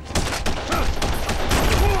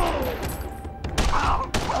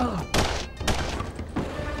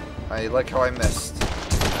 I like how I missed.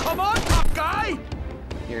 Come on, tough guy.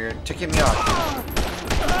 You're ticking me off.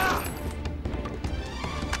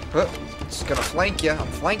 Just gonna flank you. I'm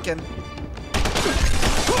flanking.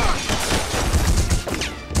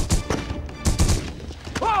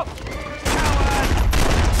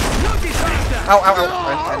 Ow, ow,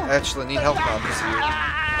 ow. I actually need help now because of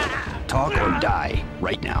you. Talk or die,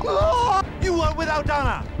 right now. You are without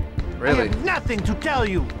honor. Really? I have nothing to tell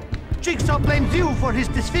you. Jigsaw blames you for his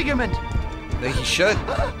disfigurement. He should.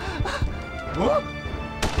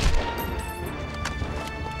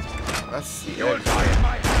 That's the end.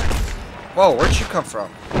 Whoa, where'd you come from?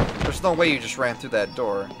 There's no way you just ran through that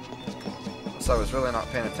door. So I was really not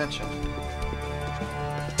paying attention.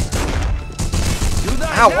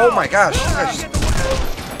 Ow, oh my gosh. You guys just...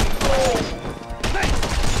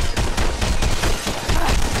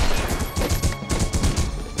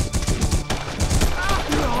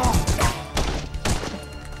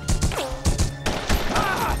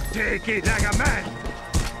 Take it like a man.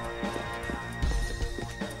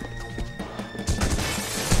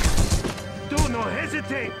 Do not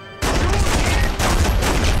hesitate.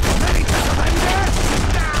 Ready to surrender?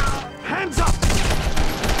 Hands up.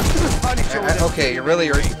 Okay, you're really...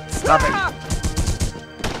 Stop it.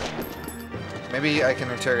 Maybe I can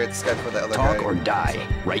interrogate this guy for the other guy. Talk or die,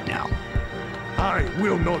 right now. I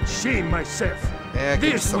will not shame myself. Yeah,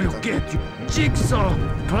 this will get you. Jigsaw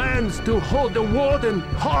plans to hold the warden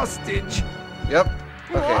hostage. Yep.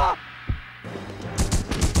 Okay.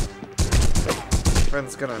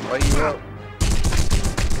 Friend's gonna invite you out.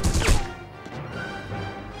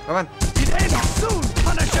 Come on. It ends soon,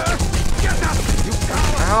 Punisher. Get up, you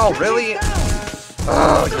coward. Ow, really?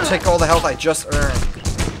 Oh, you take all the health I just earned.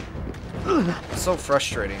 It's so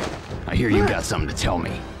frustrating. I hear you got something to tell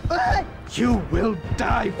me. You will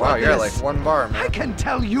die for Wow, you're this. at like 1 bar, man. I can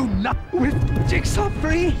tell you not. With Jigsaw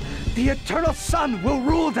free, the Eternal Sun will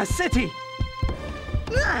rule the city.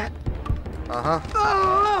 Uh-huh.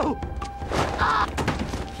 Oh!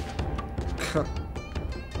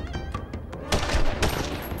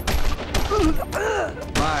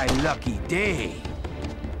 My lucky day.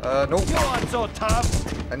 Nope. You aren't so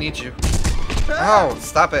tough. I need you. Ow,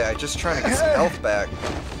 stop it. I'm just trying to get some health back.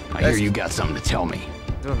 I hear you got something to tell me.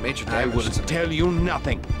 Doing major I damage will to me. tell you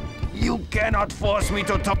nothing. You cannot force me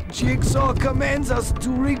to talk. Jigsaw commands us to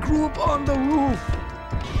regroup on the roof.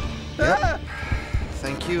 Yep.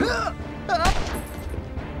 Thank you.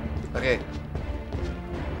 Okay.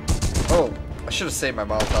 Oh, I should have saved my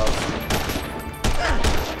Molotov.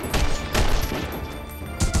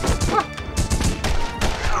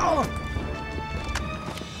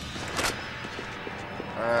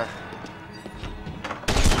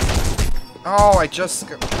 Oh, I just...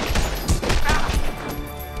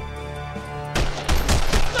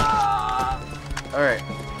 Alright,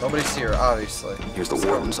 nobody's here, obviously. Here's the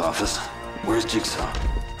warden's office. Where's Jigsaw?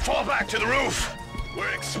 Fall back to the roof. We're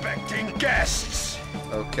expecting guests.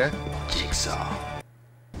 Okay. Jigsaw.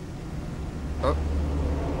 Oh.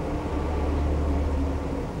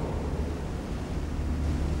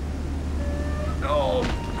 Oh,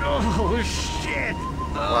 shit.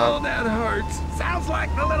 Oh, that hurts. Sounds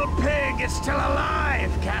like the little pig is still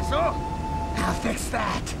alive, Castle. I'll fix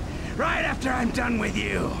that. Right after I'm done with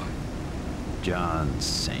you. John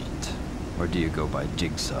Saint. Or do you go by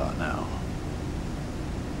Jigsaw now?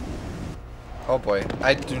 Oh boy,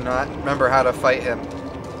 I do not remember how to fight him.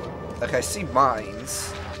 Like, I see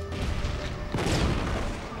mines.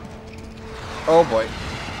 Oh boy.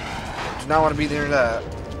 Do not want to be near that.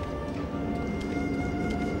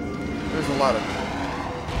 There's a lot of...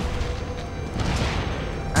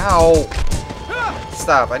 Ow!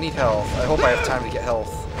 Stop, I need health. I hope I have time to get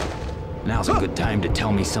health. Now's a good time to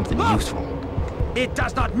tell me something useful. It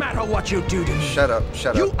does not matter what you do to me. Shut up,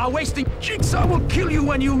 shut up. You are wasting... Jigsaw will kill you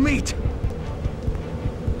when you meet.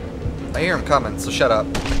 I hear him coming, so shut up.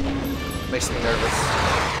 Makes me nervous.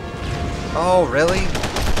 Oh, really?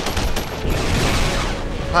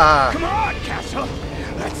 Ah. Come on, Castle.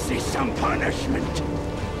 Let's see some punishment.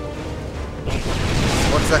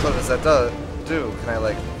 What exactly does that do? Can I,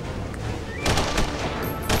 like...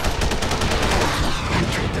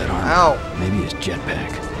 Penetrate that armor. Ow! Maybe his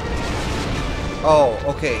jetpack. Oh,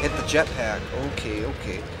 okay, hit the jetpack. Okay,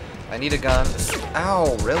 okay. I need a gun.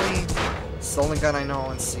 Ow, really? It's the only gun I know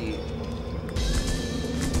and see.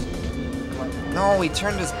 No, he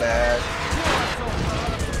turned his back.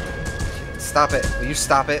 Stop it. Will you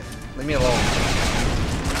stop it? Leave me alone.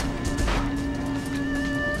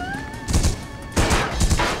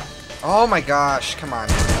 Oh my gosh, come on.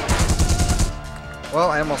 Well,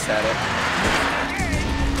 I almost had it.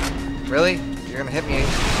 Really? You're gonna hit me?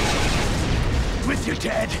 With you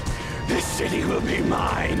dead, this city will be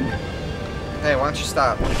mine. Hey, why don't you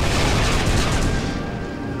stop?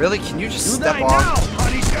 Really? Can you just step now, off?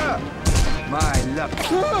 Punisher. My luck.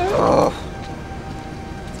 Oh.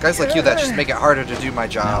 Guys like you that just make it harder to do my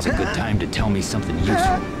job. Now's a good time to tell me something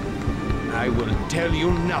useful. I will tell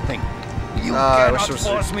you nothing. You I wish cannot there was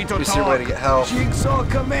force me to a talk. way to get help. Jigsaw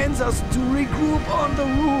commands us to regroup on the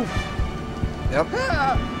roof. Yep.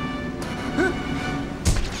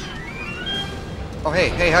 Oh,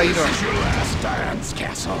 hey, how you doing? This is your last dance,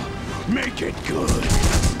 Castle. Make it good.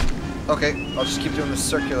 Okay, I'll just keep doing this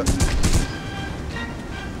circular.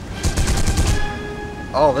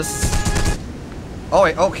 Oh, this is... Oh,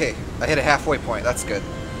 wait, okay. I hit a halfway point. That's good.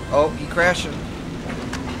 Oh, he crashing.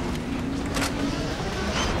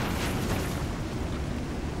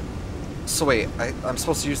 So wait, I'm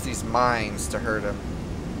supposed to use these mines to hurt him.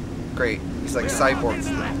 Great. He's like cyborgs.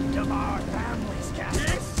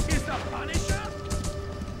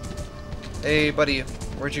 Hey, buddy.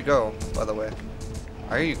 Where'd you go, by the way?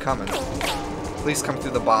 Why are you coming? Please come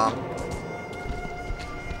through the bomb.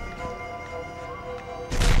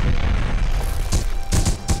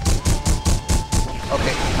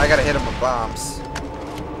 Okay, I gotta hit him with bombs.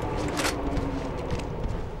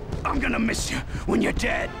 I'm gonna miss you when you're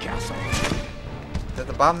dead, Castle. Did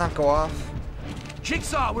the bomb not go off?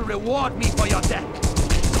 Jigsaw will reward me for your death.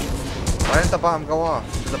 Why didn't the bomb go off?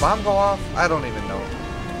 Did the bomb go off? I don't even know.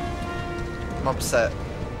 I'm upset.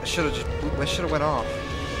 I should have went off.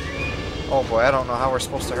 Oh boy, I don't know how we're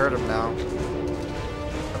supposed to hurt him now.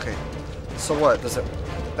 Okay. So what? Does it...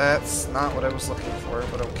 That's not what I was looking for,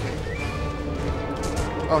 but okay.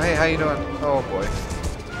 Oh hey, how you doing? Oh boy.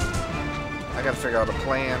 I gotta figure out a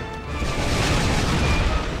plan.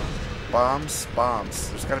 Bombs? Bombs.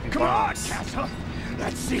 There's gotta be bombs. Come on, Castle.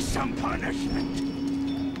 Let's see some punishment.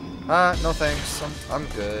 No thanks. I'm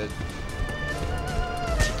good.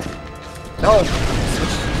 No!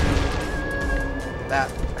 Switch.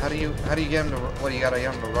 That. How do you get him to... What, you gotta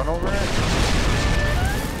get him to run over it?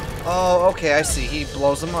 Oh, okay, I see. He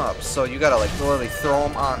blows him up. So you gotta, like, literally throw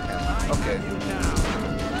him on him. Okay.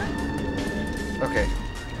 Okay.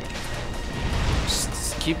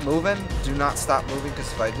 Just keep moving. Do not stop moving,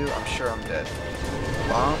 because if I do, I'm sure I'm dead.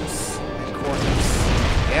 Bombs and coordinates.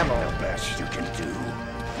 Ammo. The best you can do.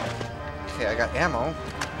 Okay, I got ammo.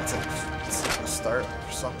 That's a start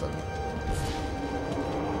for something.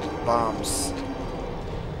 Bombs.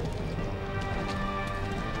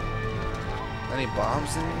 Any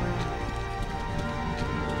bombs anywhere?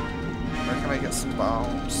 Where can I get some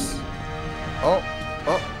bombs? Oh,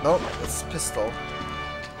 no, it's a pistol.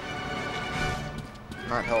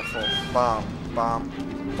 Not helpful. Bomb.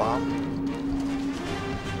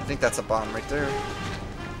 I think that's a bomb right there.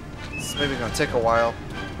 This is maybe gonna take a while.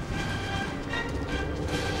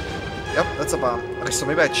 Yep, that's a bomb. Okay, so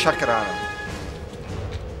maybe I chuck it on him.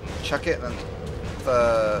 Chuck it and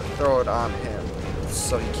throw it on him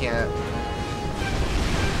so he can't.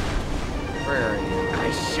 Where are you?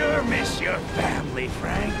 I sure miss your family,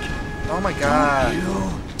 Frank. Oh my god.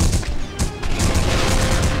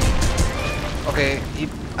 Okay,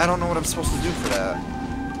 I don't know what I'm supposed to do for that.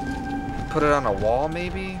 Put it on a wall,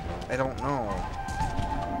 maybe? I don't know.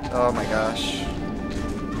 Oh my gosh.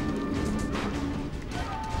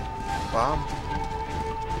 Bomb?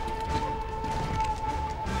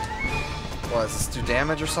 What, does this do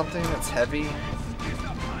damage or something? It's heavy?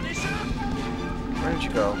 Where did you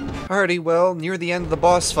go? Alrighty, well, near the end of the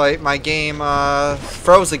boss fight, my game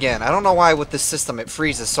froze again. I don't know why with this system it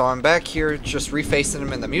freezes, so I'm back here just refacing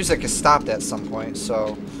him, and the music has stopped at some point,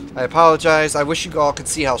 so I apologize. I wish you all could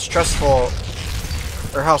see how stressful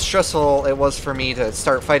it was for me to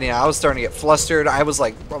start fighting. I was starting to get flustered. I was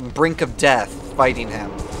like on the brink of death fighting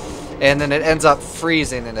him. And then it ends up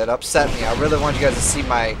freezing, and it upset me. I really wanted you guys to see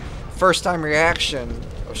my first time reaction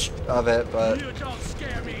of it, but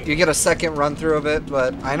you get a second run through of it.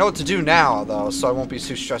 But I know what to do now, though, so I won't be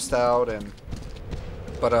too stressed out.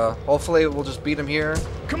 But hopefully we'll just beat him here.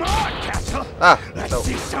 Come on, Castle. Let's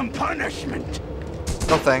see some punishment.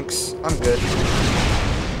 No thanks, I'm good.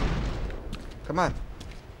 Come on.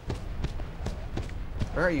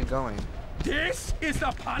 Where are you going? This is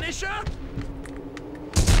the Punisher?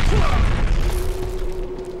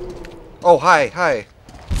 Oh, hi.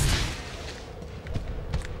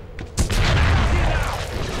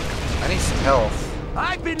 I need some health.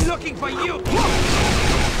 I've been looking for you.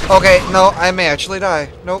 Okay, no, I may actually die.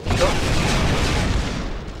 Nope.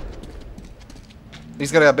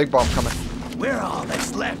 He's got a big bomb coming. We're all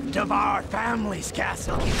that's left of our family's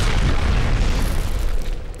castle.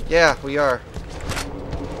 Yeah, we are.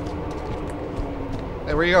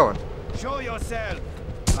 Hey, where you going? Show yourself.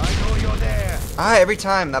 I know you're there. Every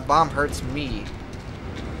time that bomb hurts me.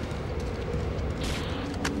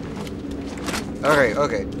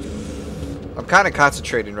 Okay. I'm kind of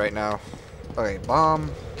concentrating right now. Okay,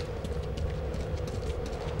 bomb.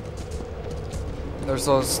 There's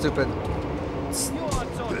those stupid.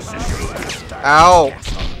 Ow!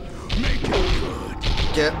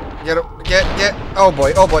 Get. Oh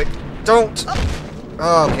boy. Don't.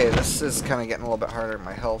 Oh, okay, this is kind of getting a little bit harder.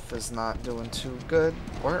 My health is not doing too good.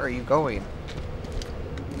 Where are you going?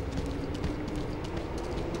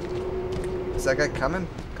 Is that guy coming?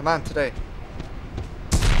 Come on, today.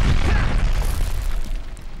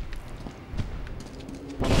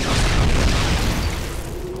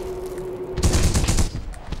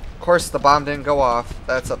 Of course, the bomb didn't go off.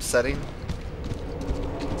 That's upsetting.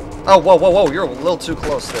 Oh, whoa. You're a little too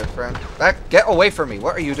close there, friend. Get away from me.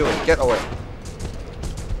 What are you doing? Get away.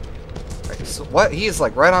 So what? He is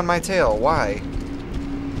like right on my tail. Why?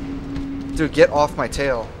 Dude, get off my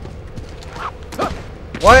tail.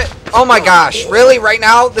 What? Oh my gosh. Really? Right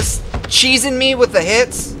now? This cheesing me with the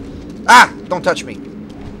hits? Ah! Don't touch me.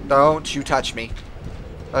 Don't you touch me.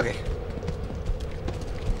 Okay.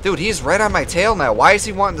 Dude, he's right on my tail now. Why is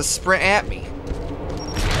he wanting to sprint at me?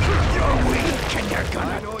 You're weak and you're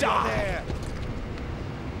gonna die.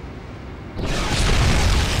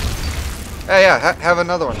 Hey, yeah, have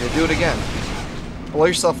another one. Here, do it again. Blow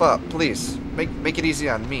yourself up, please. Make it easy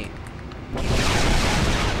on me.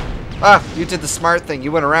 Ah, you did the smart thing.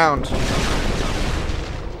 You went around.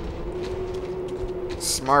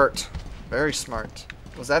 Smart. Very smart.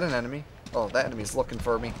 Was that an enemy? Oh, that enemy's looking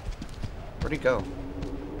for me. Where'd he go?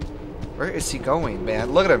 Where is he going,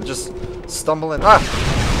 man? Look at him, just stumbling. Ah!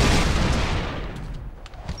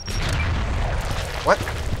 What?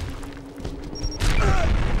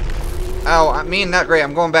 Ow, I mean, not great.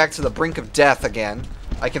 I'm going back to the brink of death again.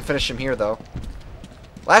 I can finish him here, though.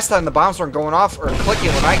 Last time the bombs weren't going off or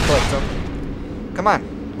clicking when I clicked them. Come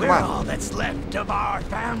on. We're all that's left of our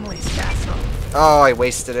family's castle. Oh, I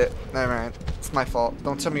wasted it. Alright. It's my fault.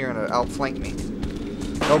 Don't tell me you're gonna outflank me.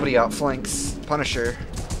 Nobody outflanks Punisher.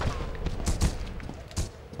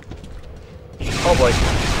 Oh boy.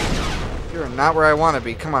 You're not where I want to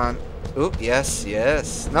be. Come on. Oop, yes,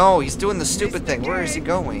 yes. No, he's doing the stupid thing. Where is he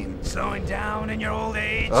going? Slowing down in your old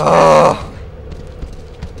age. Oh!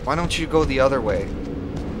 Why don't you go the other way?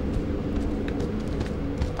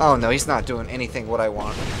 Oh no, he's not doing anything what I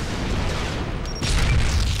want.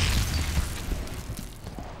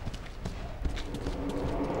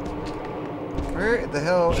 Where the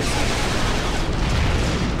hell is he?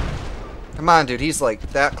 Come on, dude. He's like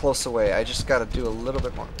that close away. I just gotta do a little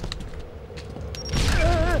bit more.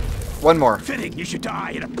 One more. Fitting you should die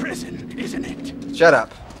in a prison, isn't it? Shut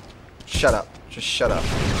up. Shut up. Just shut up.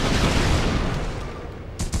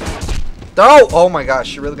 Oh! Oh my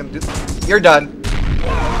gosh, you're really gonna do this? You're done.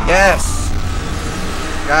 Yes!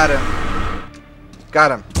 Got him. Got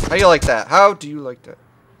him. How do you like that? How do you like that?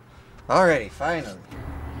 Alrighty, finally.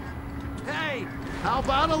 Hey, how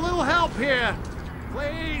about a little help here?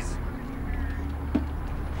 Please?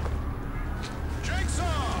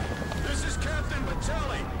 Jigsaw! This is Captain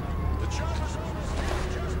Batelli. The chopper's almost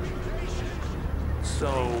here. Just be patient.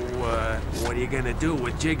 So, what are you gonna do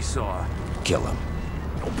with Jigsaw? Kill him.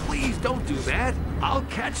 Oh, please don't do that. I'll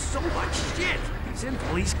catch so much shit. He's in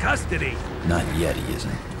police custody. Not yet, he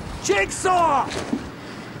isn't. Jigsaw! Chopper's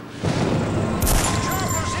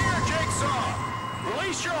here, Jigsaw!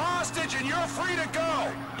 Release your hostage and you're free to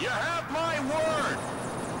go! You have my word!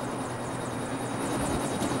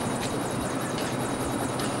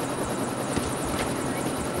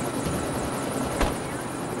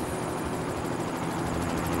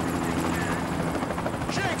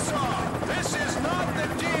 Jigsaw! This is not the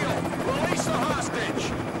deal! Release the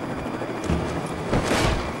hostage!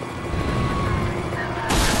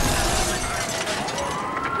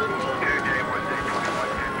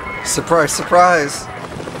 Surprise, surprise!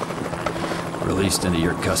 Released into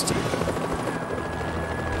your custody.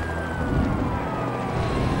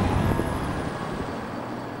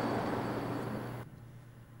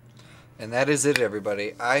 And that is it,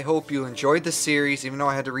 everybody. I hope you enjoyed the series, even though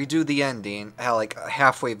I had to redo the ending, like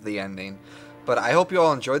halfway of the ending. But I hope you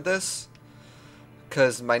all enjoyed this,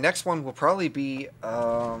 because my next one will probably be,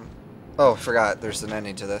 oh, I forgot, there's an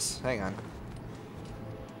ending to this. Hang on.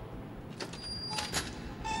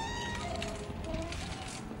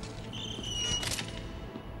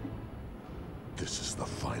 This is the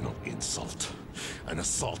final insult. An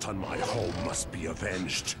assault on my home must be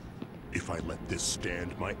avenged. If I let this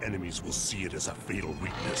stand, my enemies will see it as a fatal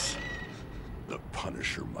weakness. The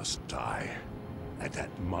Punisher must die, and at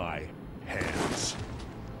my hands.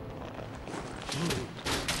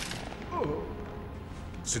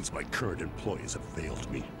 Since my current employees have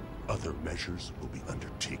failed me, other measures will be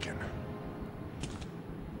undertaken.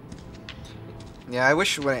 Yeah, I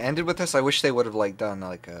wish when it ended with this, I wish they would have like done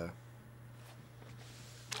like a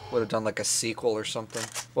sequel or something.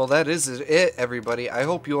 Well, that is it, everybody. I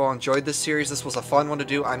hope you all enjoyed this series. This was a fun one to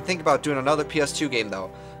do. I'm thinking about doing another PS2 game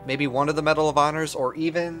though. Maybe one of the Medal of Honors, or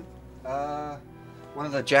even one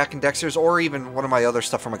of the Jack and Dexters, or even one of my other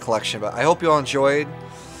stuff from my collection. But I hope you all enjoyed.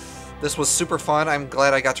 This was super fun. I'm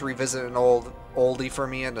glad I got to revisit an oldie for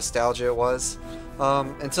me, and nostalgia it was.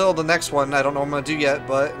 Until the next one, I don't know what I'm going to do yet,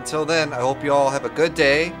 but until then, I hope you all have a good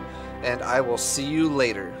day, and I will see you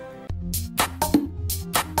later.